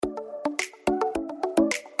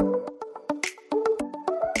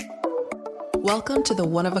Welcome to the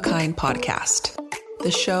One of a Kind podcast, the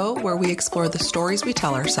show where we explore the stories we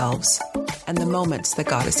tell ourselves and the moments that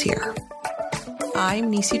got us here. I'm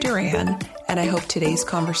Nisi Duran, and I hope today's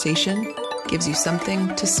conversation gives you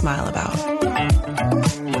something to smile about.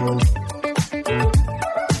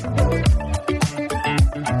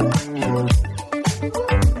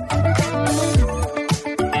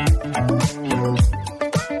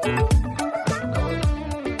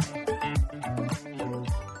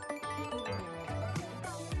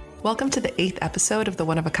 Welcome to the 8th episode of the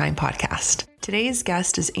One of a Kind podcast. Today's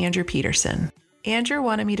guest is Andrew Peterson. Andrew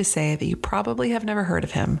wanted me to say that you probably have never heard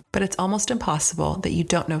of him, but it's almost impossible that you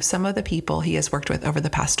don't know some of the people he has worked with over the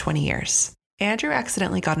past 20 years. Andrew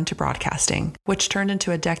accidentally got into broadcasting, which turned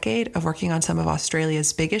into a decade of working on some of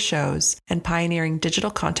Australia's biggest shows and pioneering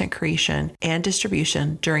digital content creation and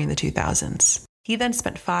distribution during the 2000s. He then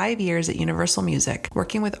spent 5 years at Universal Music,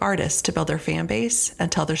 working with artists to build their fan base and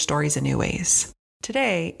tell their stories in new ways.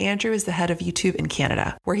 Today, Andrew is the head of YouTube in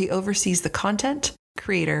Canada, where he oversees the content,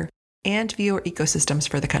 creator, and viewer ecosystems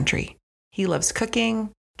for the country. He loves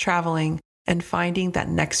cooking, traveling, and finding that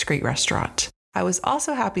next great restaurant. I was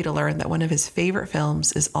also happy to learn that one of his favorite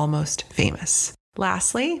films is Almost Famous.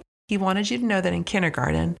 Lastly, he wanted you to know that in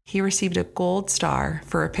kindergarten, he received a gold star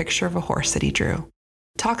for a picture of a horse that he drew.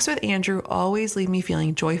 Talks with Andrew always leave me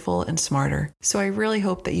feeling joyful and smarter, so I really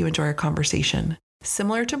hope that you enjoy our conversation.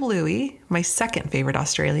 Similar to Bluey, my second favorite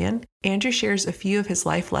Australian, Andrew shares a few of his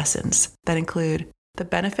life lessons that include the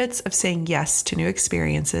benefits of saying yes to new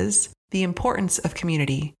experiences, the importance of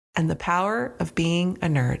community, and the power of being a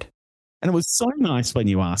nerd. And it was so nice when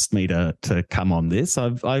you asked me to come on this.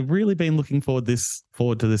 I've really been looking forward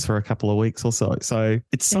to this for a couple of weeks or so. So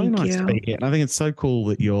it's so nice to be here. And I think it's so cool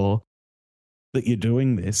that you're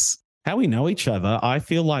doing this. How we know each other, I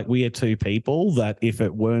feel like we are two people that if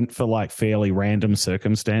it weren't for like fairly random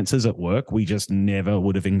circumstances at work, we just never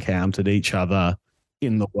would have encountered each other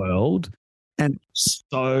in the world. And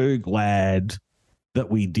so glad that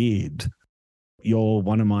we did. You're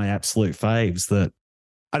one of my absolute faves that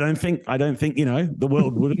I don't think, the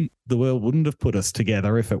world wouldn't have put us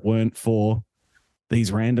together if it weren't for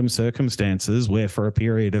these random circumstances where for a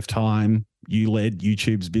period of time you led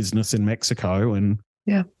YouTube's business in Mexico and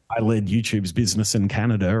I led YouTube's business in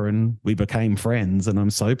Canada and we became friends and I'm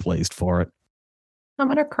so pleased for it. I'm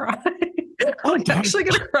going to cry. I'm actually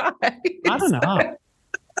going to cry. I don't know.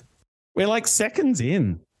 We're like seconds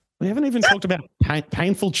in. We haven't even talked about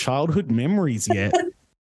painful childhood memories yet.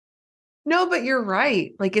 No, but you're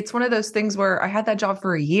right. Like it's one of those things where I had that job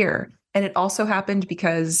for a year and it also happened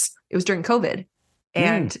because it was during COVID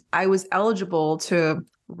and I was eligible to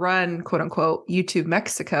run quote unquote YouTube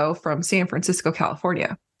Mexico from San Francisco,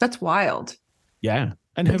 California. That's wild. Yeah.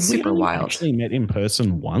 And have we actually met in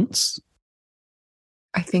person once?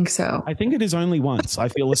 I think so. I think it is only once. I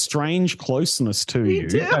feel a strange closeness to you.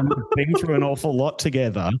 And we've been through an awful lot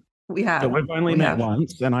together. We have. But we've only met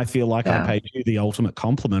once. And I feel like I paid you the ultimate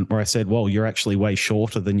compliment where I said, well, you're actually way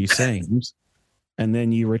shorter than you seemed. And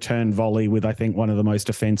then you returned volley with, I think, one of the most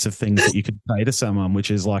offensive things that you could say to someone, which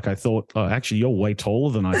is like, I thought, oh, actually, you're way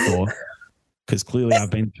taller than I thought. Because clearly I've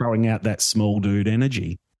been throwing out that small dude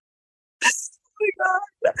energy. Oh my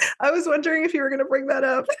God. I was wondering if you were going to bring that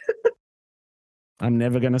up. I'm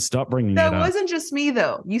never going to stop bringing it up. That wasn't just me,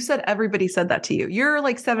 though. You said everybody said that to you. You're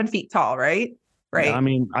like 7 feet tall, right? Right. Yeah, I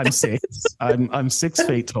mean, I'm 6. I'm 6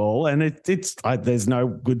 feet tall, and there's no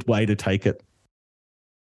good way to take it.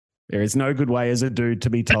 There is no good way as a dude to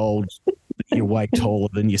be told that you're way taller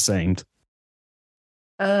than you seemed.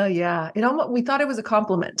 Yeah. We thought it was a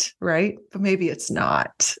compliment, right? But maybe it's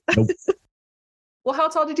not. Nope. Well, how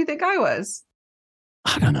tall did you think I was?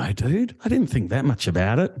 I don't know, dude. I didn't think that much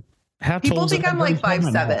about it. How tall? People think I'm like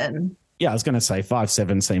 5'7". Yeah, I was going to say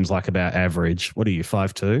 5'7" seems like about average. What are you,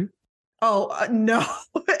 5'2"? Oh, no.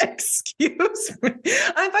 Excuse me.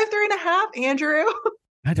 I'm 5'3.5", Andrew.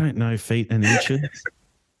 I don't know feet and inches.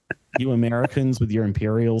 You Americans with your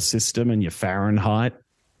imperial system and your Fahrenheit.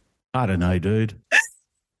 I don't know, dude.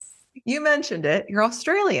 You mentioned it. You're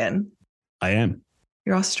Australian. I am.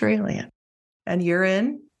 You're Australian. And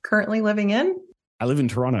you're currently living in? I live in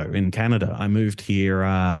Toronto in Canada. I moved here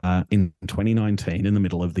in 2019 in the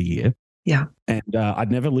middle of the year. Yeah. And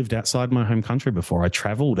I'd never lived outside my home country before. I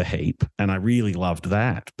traveled a heap and I really loved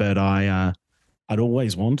that. But I'd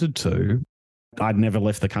always wanted to. I'd never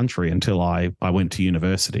left the country until I went to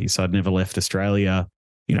university. So I'd never left Australia.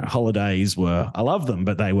 You know, holidays I love them,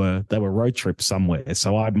 but they were road trips somewhere.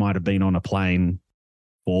 So I might have been on a plane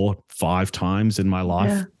 4, 5 times in my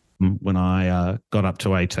life when I got up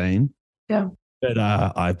to 18. Yeah. But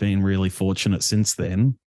I've been really fortunate since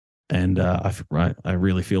then. And I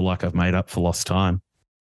really feel like I've made up for lost time.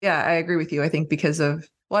 Yeah, I agree with you. I think because of,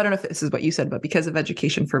 well, I don't know if this is what you said, but because of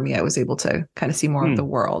education for me, I was able to kind of see more of the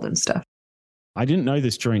world and stuff. I didn't know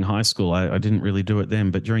this during high school. I didn't really do it then,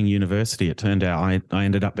 but during university, it turned out I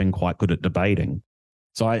ended up being quite good at debating.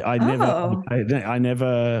 So I never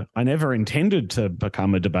intended to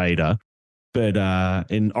become a debater, but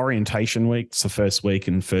in orientation week, it's the first week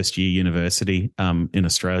in first year university in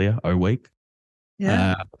Australia, O Week.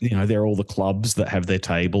 Yeah. They're all the clubs that have their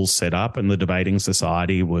tables set up, and the debating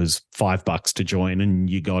society was $5 to join, and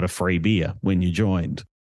you got a free beer when you joined.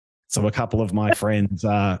 So a couple of my friends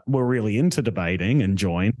were really into debating and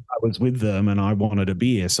joined. I was with them and I wanted a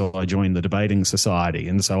beer, so I joined the debating society.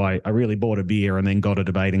 And so I really bought a beer and then got a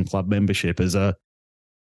debating club membership as a.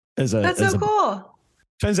 That's so cool.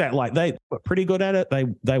 Turns out like they were pretty good at it.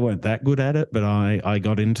 They weren't that good at it, but I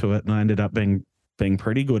got into it and I ended up being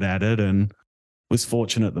pretty good at it, and was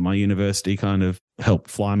fortunate that my university kind of helped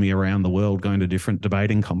fly me around the world going to different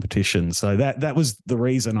debating competitions. So that was the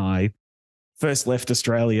reason I first left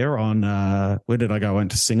Australia on, where did I go? I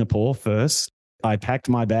went to Singapore first. I packed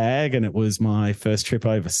my bag and it was my first trip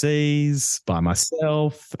overseas by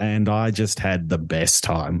myself, and I just had the best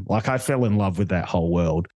time. Like, I fell in love with that whole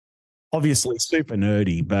world. Obviously super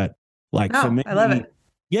nerdy, but like for me, I love it.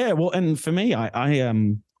 Yeah. Well, and for me,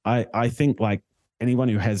 I think like anyone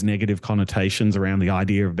who has negative connotations around the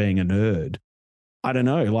idea of being a nerd, I don't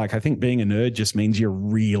know. Like, I think being a nerd just means you're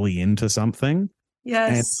really into something.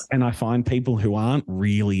 Yes. And I find people who aren't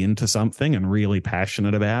really into something and really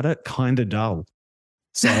passionate about it kind of dull.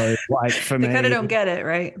 So like for me, they kind of don't get it,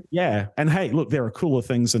 right? Yeah. And hey, look, there are cooler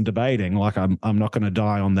things in debating. Like I'm not going to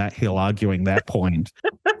die on that hill arguing that point.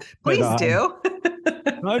 Please do.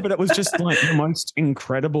 No, but it was just like the most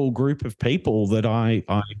incredible group of people that I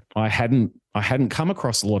hadn't come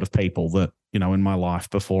across a lot of people that, in my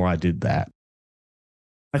life before I did that.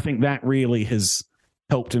 I think that really has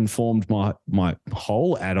helped informed my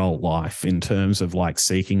whole adult life in terms of like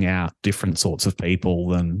seeking out different sorts of people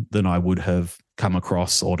than I would have come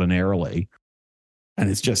across ordinarily. And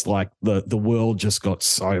it's just like the world just got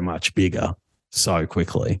so much bigger so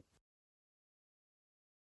quickly.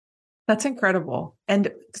 That's incredible.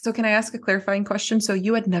 And so can I ask a clarifying question? So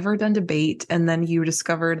you had never done debate, and then you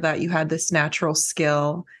discovered that you had this natural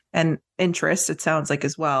skill and interest, it sounds like,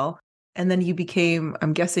 as well. And then you became,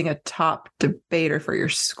 I'm guessing, a top debater for your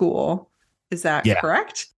school. Is that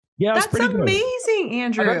correct? Yeah, that's amazing,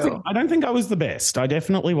 Andrew. I don't think I was the best. I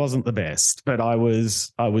definitely wasn't the best, but I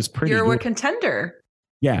was pretty You're good. a contender.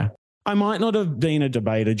 Yeah. I might not have been a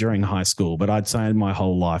debater during high school, but I'd say in my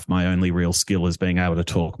whole life, my only real skill is being able to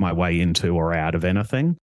talk my way into or out of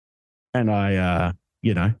anything. And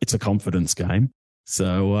it's a confidence game.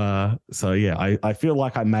 So yeah, I feel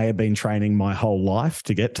like I may have been training my whole life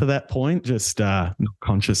to get to that point, just not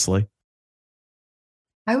consciously.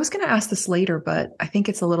 I was going to ask this later, but I think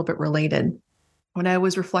it's a little bit related. When I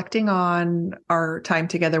was reflecting on our time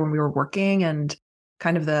together when we were working and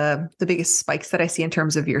kind of the biggest spikes that I see in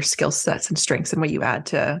terms of your skill sets and strengths and what you add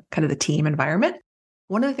to kind of the team environment,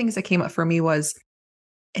 one of the things that came up for me was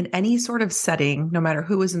in any sort of setting, no matter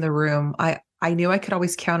who was in the room, I knew I could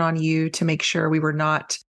always count on you to make sure we were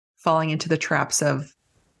not falling into the traps of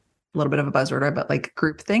a little bit of a buzzword, but like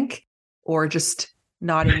groupthink or just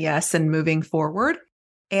nodding yes and moving forward.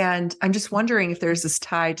 And I'm just wondering if there's this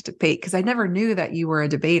tie to debate, because I never knew that you were a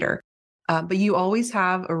debater, but you always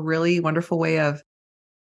have a really wonderful way of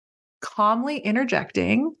calmly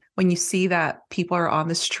interjecting when you see that people are on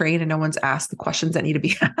this train and no one's asked the questions that need to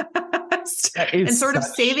be asked and sort of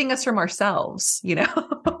saving us from ourselves,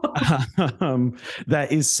 That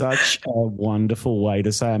is such a wonderful way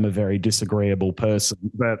to say I'm a very disagreeable person,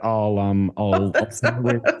 but I'll go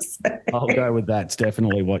with that. It's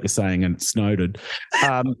definitely what you're saying, and it's noted.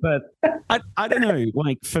 But I don't know,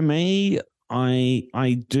 like for me,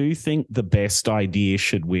 I do think the best idea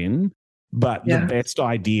should win. But the best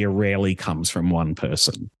idea rarely comes from one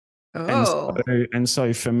person. Oh. And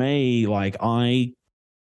so for me, like the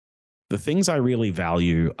things I really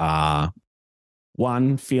value are,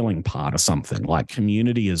 one, feeling part of something. Like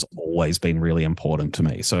community has always been really important to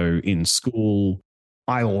me. So in school,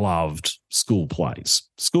 I loved school plays.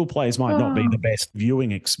 School plays might not be the best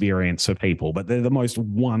viewing experience for people, but they're the most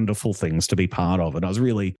wonderful things to be part of. And I was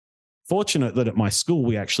really fortunate that at my school,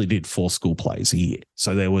 we actually did 4 school plays a year.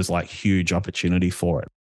 So there was like huge opportunity for it.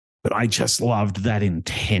 But I just loved that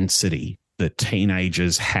intensity that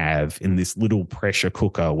teenagers have in this little pressure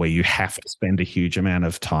cooker where you have to spend a huge amount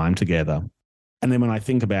of time together. And then when I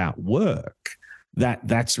think about work,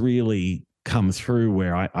 that's really come through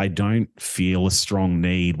where I don't feel a strong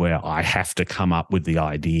need where I have to come up with the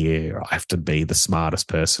idea or I have to be the smartest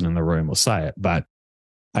person in the room or say it. But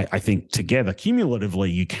I think together, cumulatively,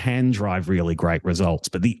 you can drive really great results.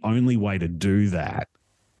 But the only way to do that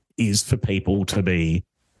is for people to be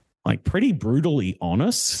like pretty brutally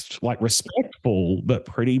honest, like respectful, but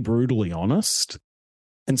pretty brutally honest.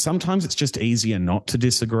 And sometimes it's just easier not to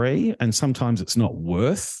disagree. And sometimes it's not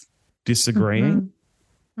worth disagreeing.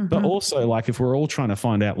 Mm-hmm. But also, like, if we're all trying to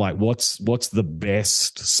find out, like, what's the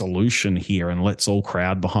best solution here, and let's all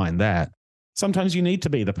crowd behind that, sometimes you need to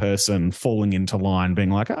be the person falling into line, being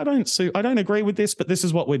like, I don't agree with this, but this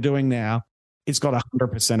is what we're doing now. It's got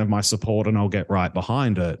 100% of my support and I'll get right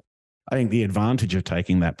behind it. I think the advantage of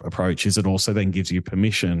taking that approach is it also then gives you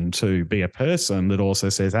permission to be a person that also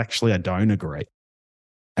says, actually, I don't agree.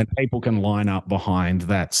 And people can line up behind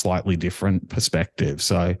that slightly different perspective.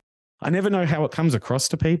 So I never know how it comes across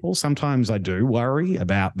to people. Sometimes I do worry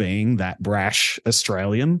about being that brash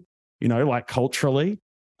Australian, like culturally.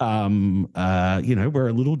 We're a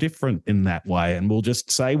little different in that way, and we'll just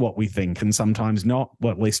say what we think, and sometimes not.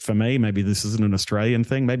 Well, at least for me, maybe this isn't an Australian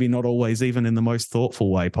thing, maybe not always even in the most thoughtful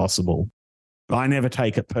way possible. But I never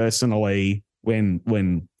take it personally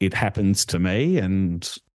when it happens to me, and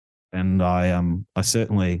I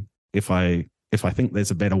certainly, if I think there's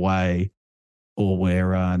a better way, or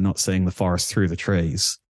we're not seeing the forest through the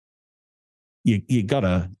trees, you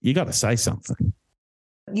gotta say something.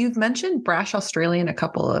 You've mentioned brash Australian a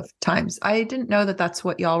couple of times. I didn't know that that's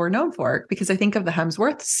what y'all were known for, because I think of the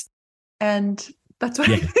Hemsworths, and that's what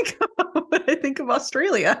I think of when I think of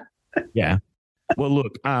Australia. Yeah. Well,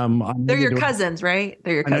 look, they're your cousins, right?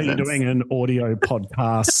 They're your cousins. I know you're doing an audio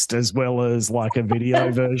podcast as well as like a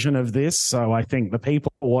video version of this. So I think the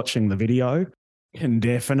people watching the video can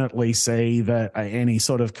definitely see that any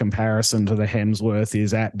sort of comparison to the Hemsworth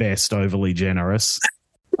is at best overly generous.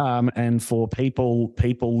 And for people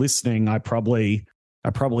listening, I probably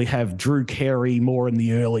have Drew Carey more in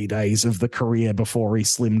the early days of the career before he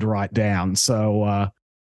slimmed right down. So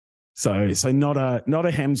not a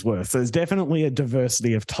Hemsworth. There's definitely a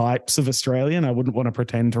diversity of types of Australian. I wouldn't want to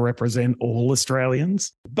pretend to represent all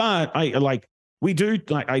Australians, but I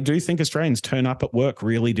do think Australians turn up at work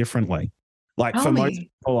really differently. Like for most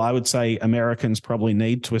people, I would say Americans probably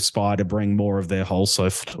need to aspire to bring more of their whole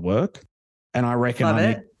self to work. And I reckon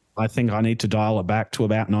I think I need to dial it back to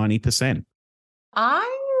about 90%.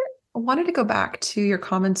 I wanted to go back to your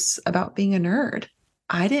comments about being a nerd.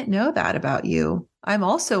 I didn't know that about you. I'm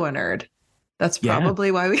also a nerd. That's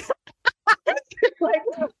probably why we like,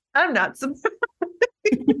 I'm not surprised.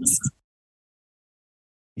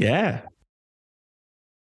 Yeah.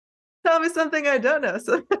 Tell me something I don't know.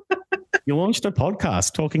 So. You launched a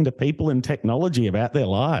podcast talking to people in technology about their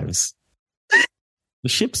lives. The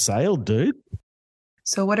ship sailed, dude.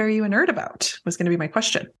 So what are you a nerd about? Was going to be my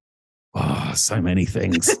question. Oh, so many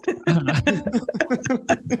things.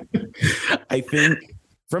 I think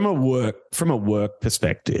from a work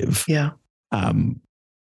perspective. Yeah.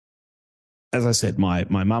 As I said, my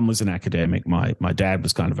mum was an academic. My dad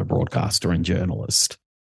was kind of a broadcaster and journalist.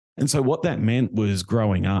 And so what that meant was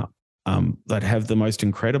growing up, they'd have the most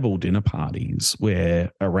incredible dinner parties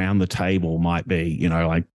where around the table might be,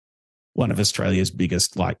 like one of Australia's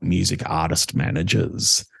biggest like music artist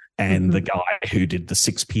managers and the guy who did the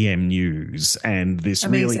 6 p.m. news and this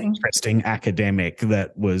really interesting academic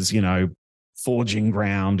that was, forging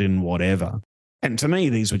ground in whatever. And to me,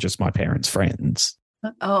 these were just my parents' friends.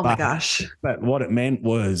 Oh my gosh. But what it meant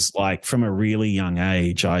was like from a really young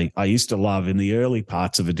age, I used to love in the early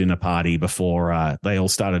parts of a dinner party before they all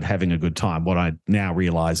started having a good time. What I now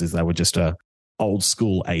realize is they were just a old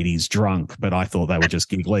school 80s drunk, but I thought they were just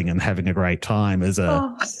giggling and having a great time as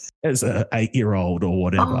a 8-year-old or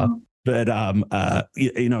whatever. But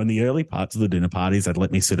in the early parts of the dinner parties, they'd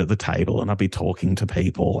let me sit at the table and I'd be talking to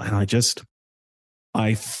people, and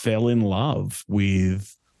I fell in love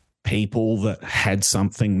with people that had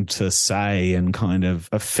something to say and kind of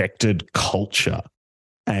affected culture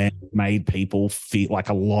and made people feel like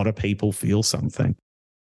a lot of people feel something.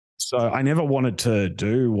 So I never wanted to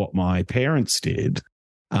do what my parents did.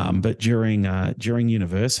 But during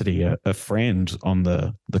university, a friend on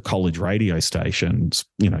the college radio station's,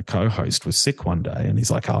 co-host was sick one day, and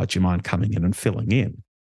he's like, "Oh, do you mind coming in and filling in?"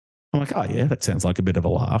 I'm like, "Oh yeah, that sounds like a bit of a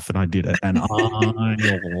laugh." And I did it, and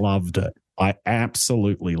I loved it. I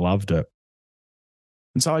absolutely loved it.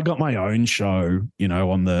 And so I got my own show,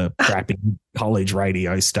 on the crappy college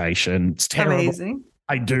radio station. It's terrible. Amazing.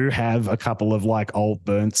 I do have a couple of like old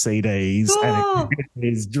burnt CDs, and it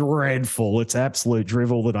is dreadful. It's absolute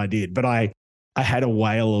drivel that I did, but I had a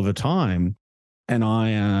whale of a time. And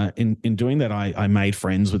I, in doing that, I made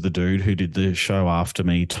friends with the dude who did the show after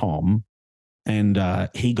me, Tom, and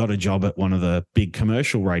he got a job at one of the big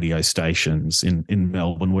commercial radio stations in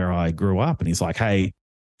Melbourne where I grew up. And he's like, hey,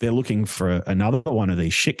 they're looking for another one of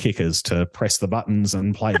these shit kickers to press the buttons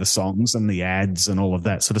and play the songs and the ads and all of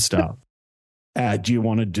that sort of stuff. Do you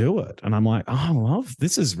want to do it? And I'm like, oh,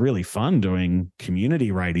 this is really fun doing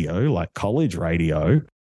community radio, like college radio.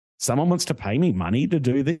 Someone wants to pay me money to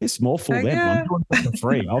do this, more for them. Yeah. I'm doing it for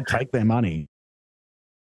free. I'll take their money.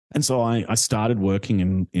 And so I started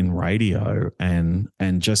working in radio and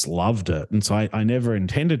just loved it. And so I never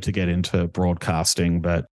intended to get into broadcasting,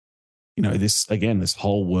 but this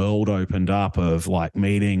whole world opened up of like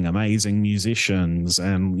meeting amazing musicians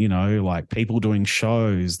and, like people doing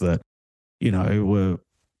shows that, were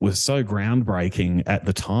so groundbreaking at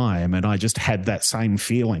the time. And I just had that same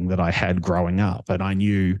feeling that I had growing up. And I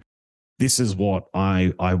knew this is what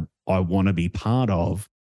I want to be part of.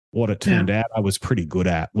 What it turned out I was pretty good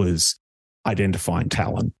at was identifying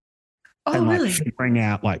talent. And like really? Figuring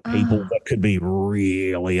out like people that could be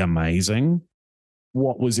really amazing,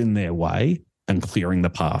 what was in their way, and clearing the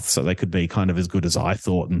path so they could be kind of as good as I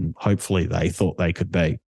thought and hopefully they thought they could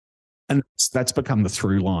be. And that's become the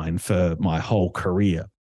through line for my whole career.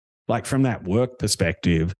 Like from that work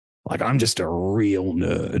perspective, like I'm just a real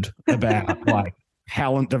nerd about like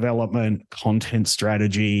talent development, content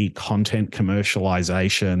strategy, content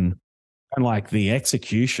commercialization, and like the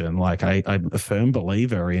execution. Like I'm a firm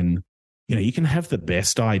believer in, you can have the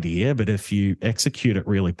best idea, but if you execute it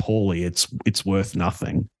really poorly, it's worth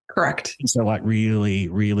nothing. Correct. So like really,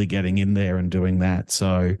 really getting in there and doing that.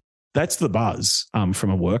 So that's the buzz from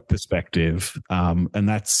a work perspective. And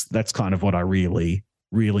that's kind of what I really,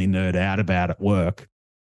 really nerd out about at work.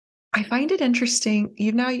 I find it interesting.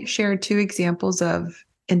 You've now shared 2 examples of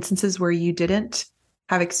instances where you didn't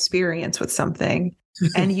have experience with something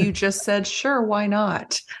and you just said, sure, why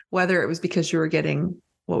not? Whether it was because you were getting,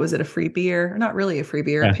 what was it, a free beer? Not really a free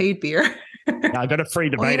beer, a paid beer. I got a free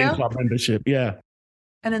debating club membership. Yeah.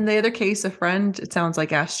 And in the other case, a friend, it sounds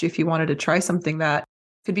like, asked you if you wanted to try something that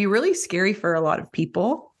could be really scary for a lot of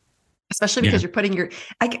people, especially because you're putting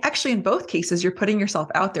actually in both cases, you're putting yourself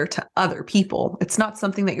out there to other people. It's not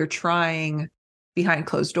something that you're trying behind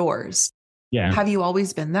closed doors. Yeah. Have you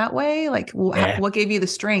always been that way? Like what gave you the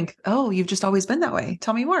strength? Oh, you've just always been that way.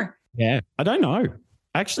 Tell me more. Yeah. I don't know.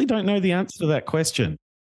 I actually don't know the answer to that question.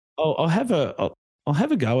 I'll have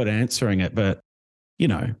a go at answering it, but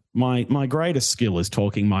my greatest skill is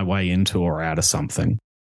talking my way into or out of something.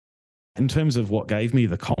 In terms of what gave me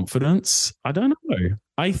the confidence, I don't know.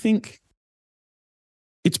 I think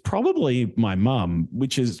it's probably my mum,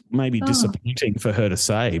 which is maybe disappointing for her to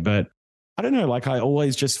say, but I don't know. Like I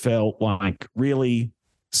always just felt like really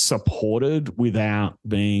supported without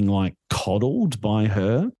being like coddled by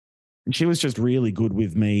her. And she was just really good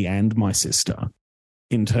with me and my sister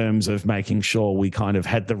in terms of making sure we kind of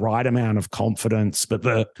had the right amount of confidence, but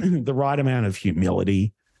the right amount of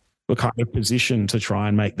humility. We're kind of positioned to try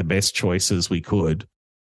and make the best choices we could.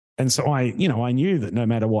 And so I knew that no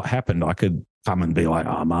matter what happened, I could come and be like,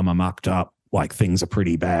 oh, Mum, I mucked up. Like things are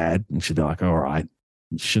pretty bad. And she'd be like, all right,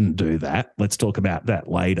 you shouldn't do that. Let's talk about that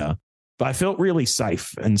later. But I felt really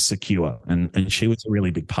safe and secure. And she was a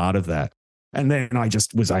really big part of that. And then I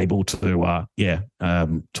just was able to,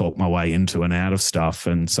 talk my way into and out of stuff.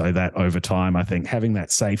 And so that over time, I think having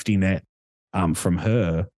that safety net from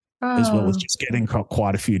her, as well as just getting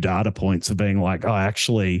quite a few data points of being like, oh,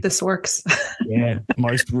 actually, this works. Yeah,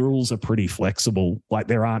 most rules are pretty flexible. Like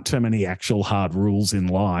there aren't too many actual hard rules in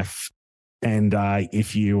life. And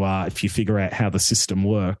if you figure out how the system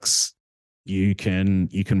works, you can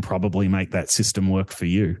probably make that system work for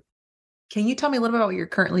you. Can you tell me a little bit about what you're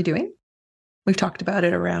currently doing? We've talked about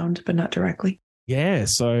it around, but not directly. Yeah,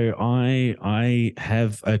 so I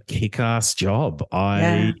have a kick-ass job.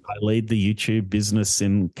 I lead the YouTube business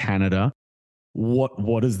in Canada.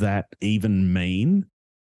 What does that even mean?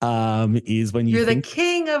 Is when you're the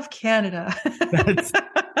king of Canada. That's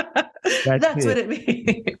what it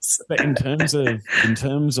means. But in terms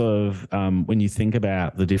of when you think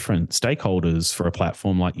about the different stakeholders for a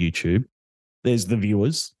platform like YouTube, there's the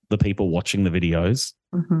viewers, the people watching the videos.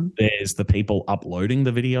 Mm-hmm. There's the people uploading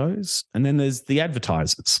the videos, and then there's the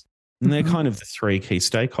advertisers. And they're kind of the 3 key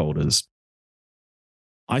stakeholders.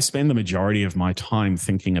 I spend the majority of my time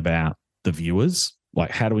thinking about the viewers,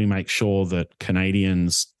 like how do we make sure that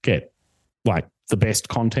Canadians get like the best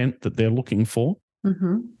content that they're looking for?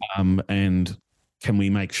 Mm-hmm. And can we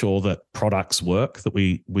make sure that products work that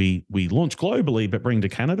we launch globally but bring to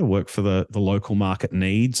Canada work for the local market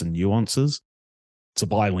needs and nuances? it's a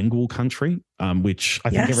bilingual country, which I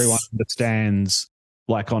think everyone understands,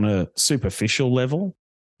 like on a superficial level.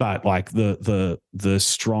 But like the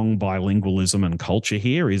strong bilingualism and culture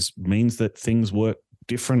here means that things work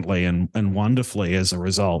differently and wonderfully as a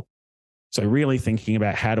result. So really thinking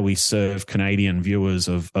about how do we serve Canadian viewers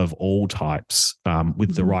of all types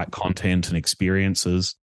with the right content and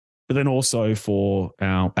experiences, but then also for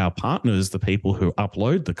our partners, the people who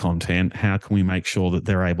upload the content, how can we make sure that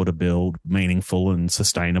they're able to build meaningful and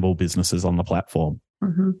sustainable businesses on the platform?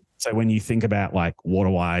 Mm-hmm. So when you think about like what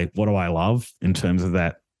do I love in terms of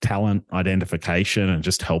that talent identification and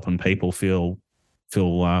just helping people feel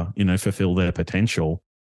fulfill their potential,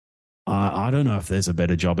 I don't know if there's a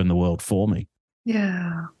better job in the world for me.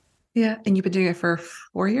 Yeah. Yeah. And you've been doing it for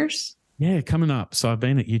 4 years? Yeah, coming up. So I've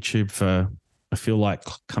been at YouTube for, I feel like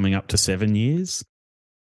coming up to 7 years.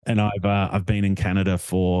 And I've been in Canada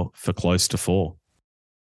for close to 4.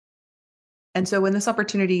 And so when this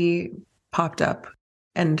opportunity popped up,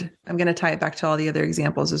 and I'm going to tie it back to all the other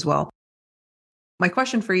examples as well. My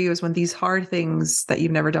question for you is, when these hard things that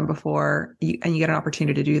you've never done before and you get an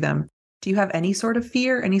opportunity to do them, do you have any sort of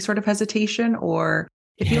fear, any sort of hesitation, or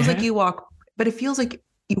it feels like you walk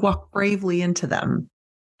bravely into them?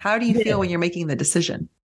 How do you feel when you're making the decision?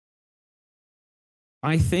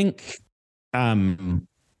 I think the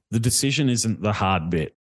decision isn't the hard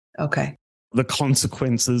bit. Okay. The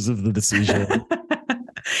consequences of the decision.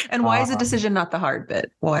 And why is the decision not the hard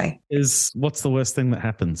bit? Why? What's the worst thing that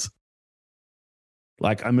happens?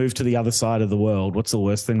 Like, I move to the other side of the world. What's the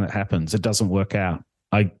worst thing that happens? It doesn't work out.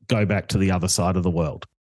 I go back to the other side of the world.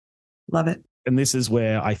 Love it. And this is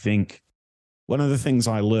where I think one of the things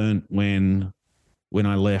I learned when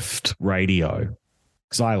I left radio,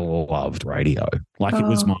 because I loved radio. Like it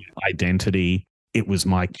was my identity. It was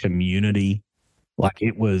my community. Like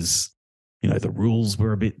it was, the rules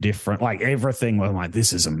were a bit different. Like everything was like,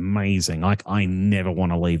 this is amazing. Like I never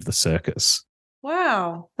want to leave the circus.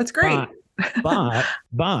 Wow. That's great. But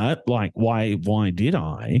like, why did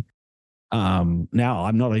I? Now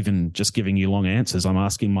I'm not even just giving you long answers. I'm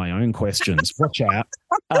asking my own questions. Watch out.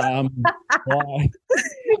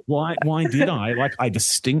 Why did I? Like, I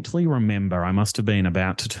distinctly remember I must have been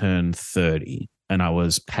about to turn 30 and I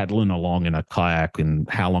was paddling along in a kayak in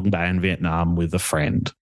Halong Bay in Vietnam with a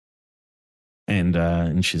friend.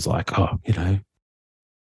 And she's like, oh,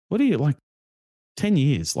 what are you like 10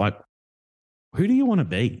 years? Like, who do you want to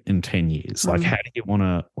be in 10 years? Like, how do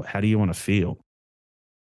you want to feel?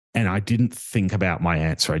 And I didn't think about my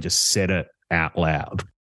answer. I just said it out loud.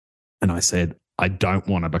 And I said, I don't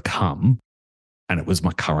want to become. And it was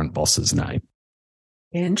my current boss's name.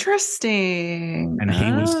 Interesting. And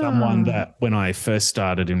he was someone that when I first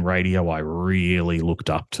started in radio, I really looked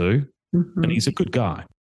up to. Mm-hmm. And he's a good guy.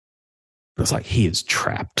 But it's like, he is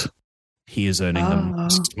trapped. He is earning the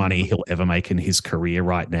most money he'll ever make in his career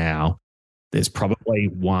right now. There's probably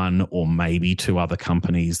one or maybe 2 other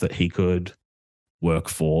companies that he could work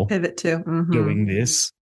for, pivot to doing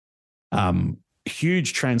this.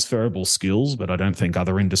 Huge transferable skills, but I don't think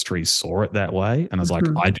other industries saw it that way. And I was like,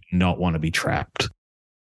 I do not want to be trapped,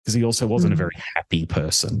 because he also wasn't a very happy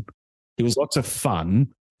person. He was lots of fun,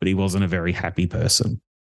 but he wasn't a very happy person.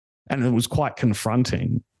 And it was quite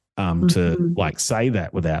confronting to like say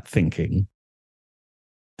that without thinking.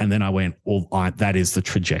 And then I went, well, that is the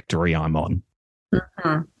trajectory I'm on.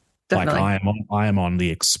 Mm-hmm. Like I am on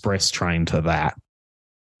the express train to that.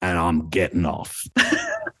 And I'm getting off.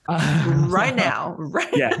 Right now. Right.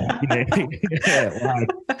 Yeah. Like,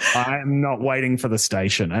 I'm not waiting for the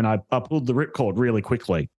station. And I pulled the ripcord really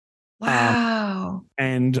quickly. Wow.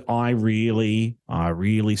 And I really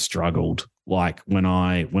struggled. Like when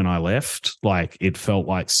I left, like it felt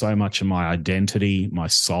like so much of my identity, my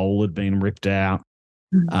soul had been ripped out.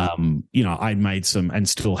 I made some and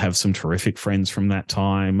still have some terrific friends from that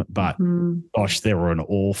time, but gosh, there were an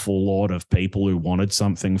awful lot of people who wanted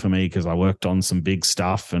something for me because I worked on some big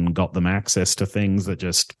stuff and got them access to things that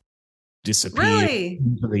just disappeared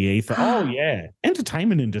into the ether. Oh yeah.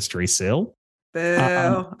 Entertainment industry, Sil.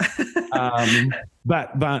 Boo.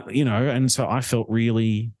 But and so I felt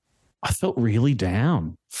really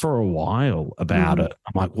down for a while about it.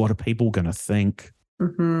 I'm like, what are people going to think?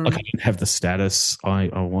 Like I didn't have the status I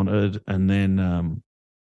wanted, and then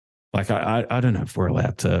I don't know if we're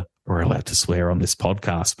allowed to swear on this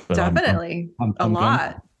podcast, but definitely I'm a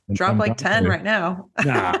lot. Drop like 10 right now.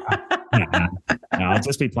 Nah, I'll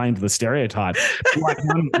just be playing to the stereotype. Like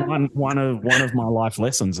one of my life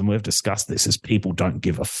lessons, and we've discussed this, is people don't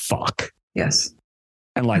give a fuck. Yes.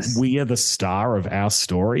 And we are the star of our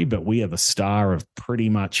story, but we are the star of pretty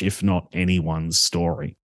much, if not anyone's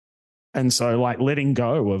story. And so letting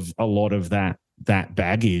go of a lot of that that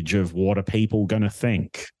baggage of what are people going to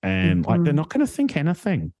think, and like they're not going to think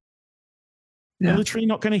anything. They're literally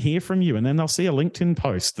not going to hear from you, and then they'll see a LinkedIn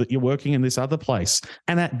post that you're working in this other place,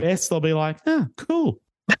 and at best they'll be like, cool.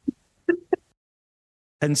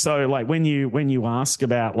 And so like when you ask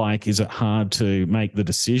about like, is it hard to make the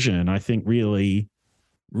decision, I think really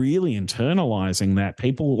internalizing that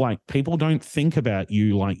people don't think about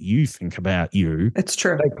you like you think about you. It's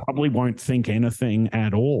true. They probably won't think anything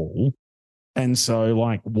at all. And so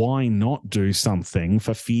like, why not do something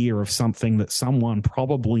for fear of something that someone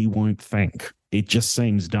probably won't think? It just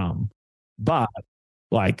seems dumb. But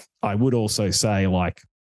like, I would also say like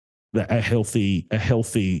that a healthy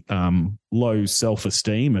low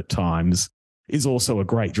self-esteem at times is also a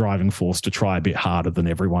great driving force to try a bit harder than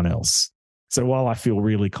everyone else. So while I feel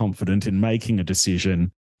really confident in making a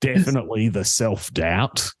decision, definitely the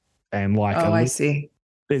self-doubt and like, I see.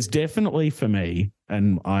 There's definitely for me,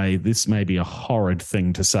 and this may be a horrid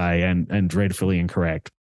thing to say and dreadfully incorrect.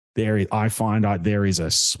 I find there is a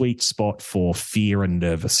sweet spot for fear and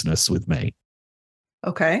nervousness with me.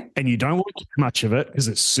 Okay. And you don't want too much of it because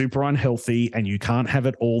it's super unhealthy, and you can't have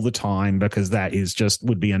it all the time because that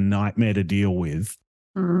would be a nightmare to deal with.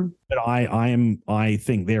 Mm-hmm. But I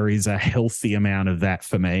think there is a healthy amount of that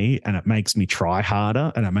for me, and it makes me try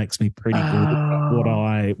harder, and it makes me pretty good at what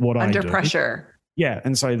I do. Under pressure. Yeah.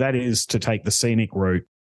 And so that is to take the scenic route.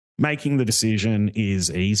 Making the decision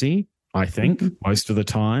is easy, I think, most of the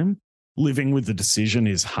time. Living with the decision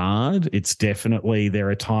is hard. It's definitely, there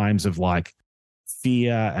are times of like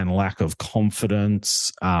fear and lack of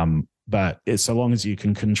confidence. But so long as you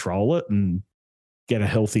can control it and get a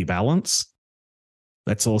healthy balance,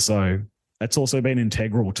 that's also been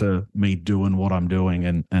integral to me doing what I'm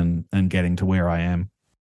doing and getting to where I am,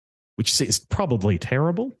 which is probably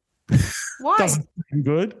terrible. Why? Doesn't seem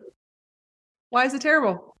good. Why is it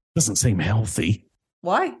terrible? Doesn't seem healthy.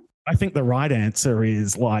 Why? I think the right answer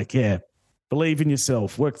is like, believe in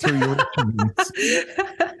yourself, work through your issues.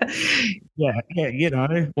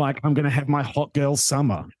 Like I'm going to have my hot girl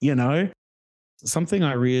summer, Something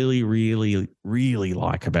I really, really, really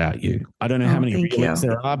like about you. I don't know how many realies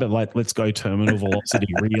there are, but like, let's go terminal velocity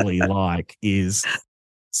really like is,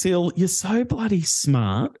 Sil, you're so bloody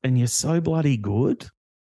smart and you're so bloody good,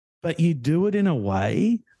 but you do it in a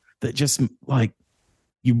way that just like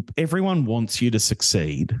everyone wants you to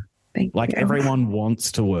succeed. Thank you. Everyone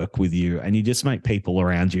wants to work with you, and you just make people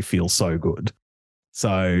around you feel so good.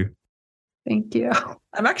 So thank you.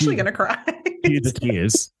 I'm actually going to cry. Cue the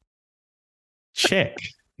tears. Check.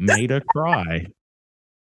 Made her cry.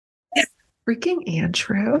 Freaking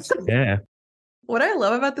Andrew. Yeah. What I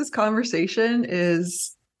love about this conversation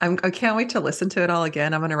is I can't wait to listen to it all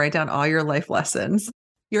again. I'm going to write down all your life lessons.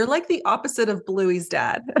 You're like the opposite of Bluey's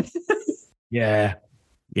dad. Yeah.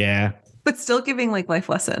 Yeah. But still giving like life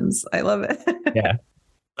lessons. I love it. Yeah.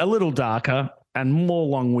 A little darker and more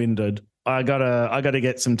long-winded. I gotta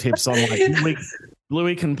get some tips on like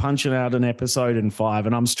Bluey can punch it out an episode in 5,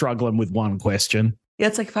 and I'm struggling with one question. Yeah,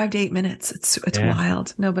 it's like 5 to 8 minutes. It's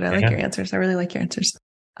wild. No, but I like your answers. I really like your answers.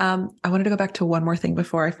 I wanted to go back to one more thing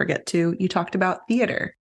before I forget to. You talked about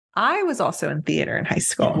theater. I was also in theater in high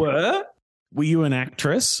school. You were? Were you an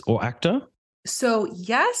actress or actor? So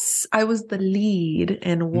yes, I was the lead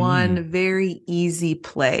in one very easy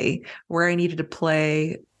play where I needed to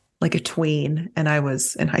play like a tween, and I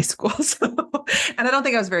was in high school. So, and I don't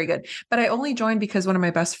think I was very good, but I only joined because one of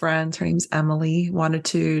my best friends, her name's Emily, wanted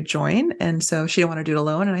to join. And so she didn't want to do it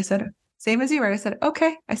alone. And I said, same as you, right? I said,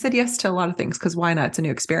 okay. I said yes to a lot of things because why not? It's a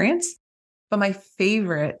new experience. But my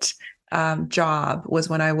favorite job was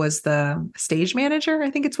when I was the stage manager.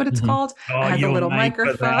 I think it's what it's called. I had the little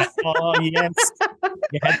microphone. Oh, yes.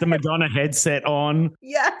 You had the Madonna headset on.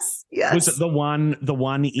 Yes. Was it the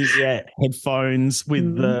one ear headphones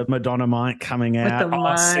with the Madonna mic coming out? With the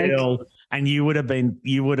mic. Still. And you would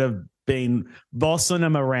have been bossing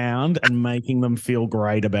them around and making them feel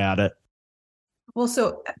great about it. Well,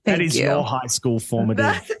 so that is your high school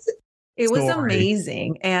formative. It was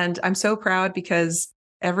amazing. And I'm so proud because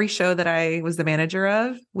every show that I was the manager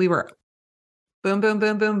of, we were boom, boom,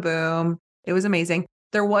 boom, boom, boom. It was amazing.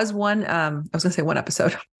 There was one, I was going to say one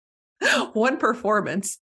episode, one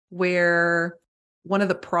performance where one of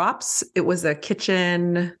the props, it was a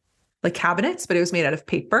kitchen, like cabinets, but it was made out of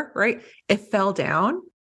paper, right? It fell down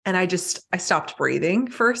and I stopped breathing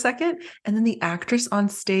for a second. And then the actress on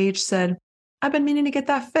stage said, I've been meaning to get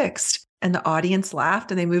that fixed. And the audience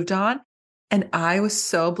laughed and they moved on. And I was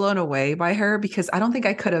so blown away by her because I don't think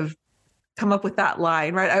I could have come up with that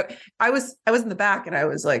line, right? I was in the back and I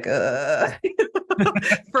was like,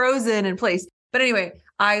 frozen in place. But anyway,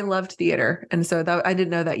 I loved theater. And so I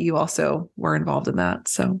didn't know that you also were involved in that.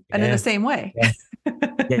 So, and in the same way.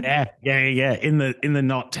 Yeah. Yeah. In the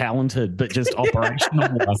not talented, but just operational.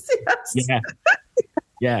 Yes.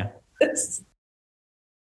 Yeah. Yes.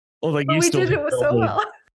 Although we did it so well.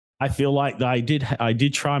 I feel like I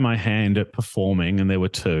did try my hand at performing, and there were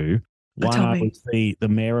two. One, I was the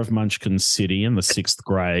mayor of Munchkin City in the 6th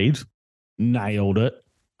grade. Nailed it.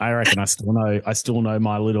 I reckon I still know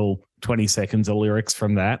my little 20 seconds of lyrics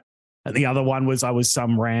from that. And the other one was I was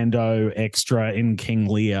some rando extra in King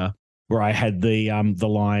Lear, where I had the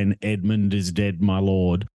line "Edmund is dead, my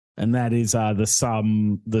lord," and that is the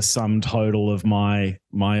sum total of my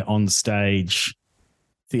onstage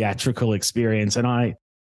theatrical experience. And I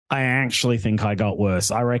actually think I got worse.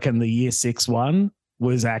 I reckon the year 6 one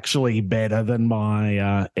was actually better than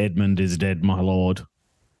my Edmund is dead, my lord.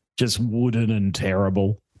 Just wooden and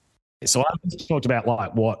terrible. So I just talked about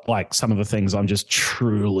what some of the things I'm just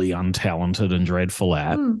truly untalented and dreadful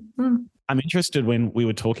at. Mm-hmm. I'm interested when we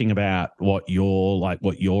were talking about what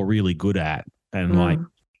you're really good at and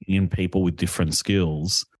in people with different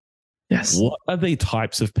skills. Yes. What are the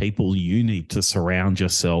types of people you need to surround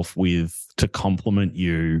yourself with to complement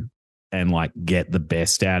you and get the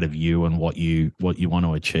best out of you and what you want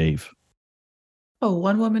to achieve? Oh,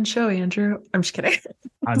 one-woman show, Andrew. I'm just kidding.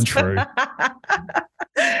 Untrue. I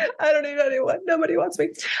don't need anyone. Nobody wants me.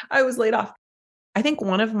 I was laid off. I think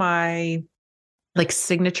one of my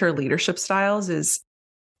signature leadership styles is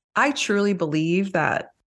I truly believe that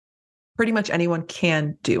pretty much anyone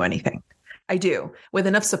can do anything. I do, with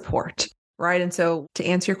enough support, right? And so to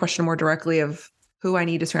answer your question more directly of who I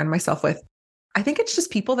need to surround myself with, I think it's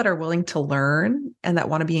just people that are willing to learn and that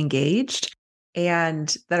want to be engaged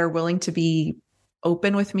and that are willing to be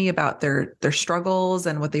open with me about their struggles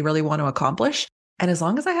and what they really want to accomplish. And as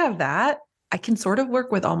long as I have that, I can sort of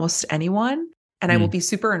work with almost anyone and I will be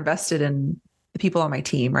super invested in the people on my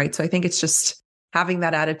team, right? So I think it's just having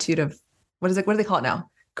that attitude of, what do they call it now?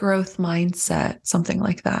 Growth mindset, something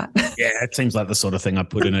like that. Yeah, it seems like the sort of thing I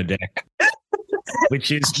put in a deck,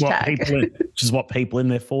 which is what people in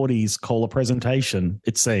their 40s call a presentation,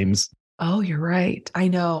 it seems. Oh, you're right. I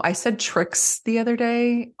know. I said tricks the other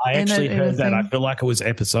day. I actually heard that. I feel like it was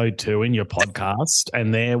episode 2 in your podcast,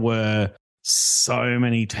 and there were so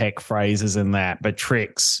many tech phrases in that, but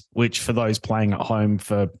tricks, which for those playing at home,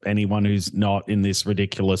 for anyone who's not in this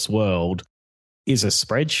ridiculous world, is a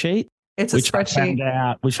spreadsheet. It's a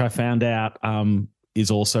spreadsheet. Which I found out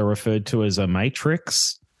is also referred to as a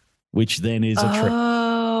matrix, which then is a trick.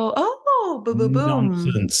 Boom.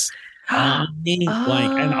 Nonsense.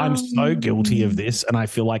 And I'm so guilty of this, and I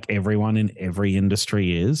feel like everyone in every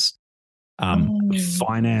industry is.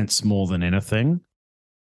 Finance more than anything.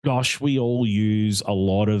 Gosh, we all use a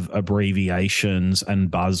lot of abbreviations and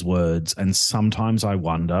buzzwords, and sometimes I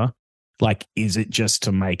wonder, is it just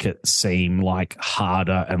to make it seem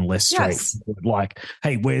harder and less straightforward?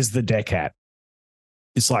 Hey, where's the deck at?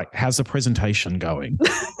 It's how's the presentation going?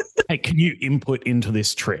 Hey, can you input into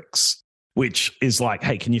this tricks? Which is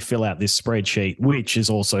hey, can you fill out this spreadsheet? Which is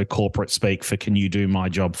also corporate speak for, can you do my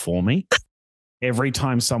job for me? Every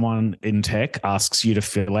time someone in tech asks you to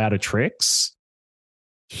fill out a tricks,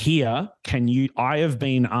 I have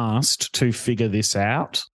been asked to figure this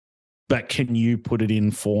out, but can you put it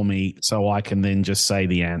in for me so I can then just say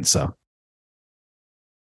the answer?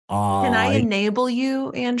 Can I enable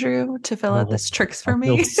you, Andrew, to fill out this tricks for me?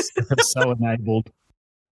 I'm so enabled.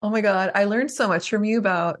 Oh my God. I learned so much from you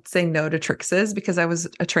about saying no to trickses because I was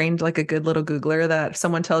trained like a good little Googler that if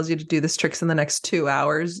someone tells you to do this tricks in the next 2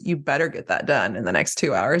 hours, you better get that done in the next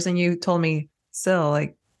 2 hours. And you told me still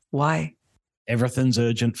why? Everything's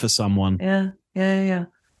urgent for someone. Yeah.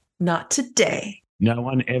 Not today. No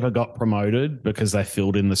one ever got promoted because they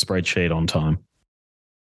filled in the spreadsheet on time.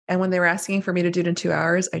 And when they were asking for me to do it in 2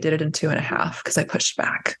 hours, I did it in 2.5 because I pushed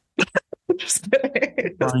back. Just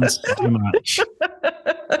kidding. Too much.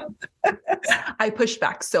 I pushed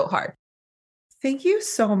back so hard. Thank you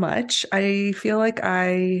so much. I feel like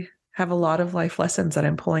I have a lot of life lessons that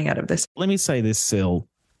I'm pulling out of this. Let me say this, Sil.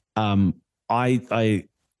 I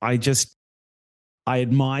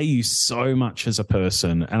admire you so much as a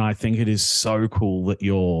person, and I think it is so cool that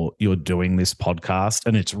you're doing this podcast,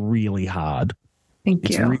 and it's really hard. Thank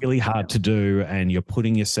you. It's really hard to do, and you're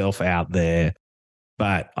putting yourself out there.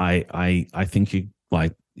 But I think you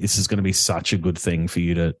this is going to be such a good thing for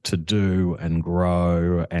you to do and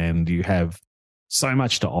grow, and you have so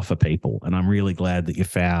much to offer people. And I'm really glad that you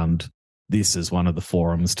found this as one of the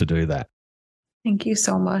forums to do that. Thank you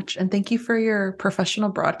so much. And thank you for your professional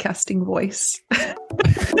broadcasting voice.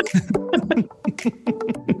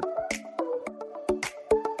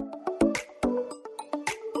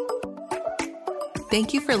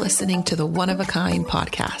 Thank you for listening to the One of a Kind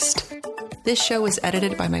podcast. This show was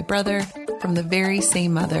edited by my brother from the very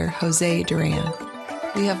same mother, Jose Duran.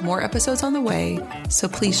 We have more episodes on the way, so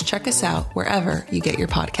please check us out wherever you get your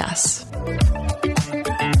podcasts.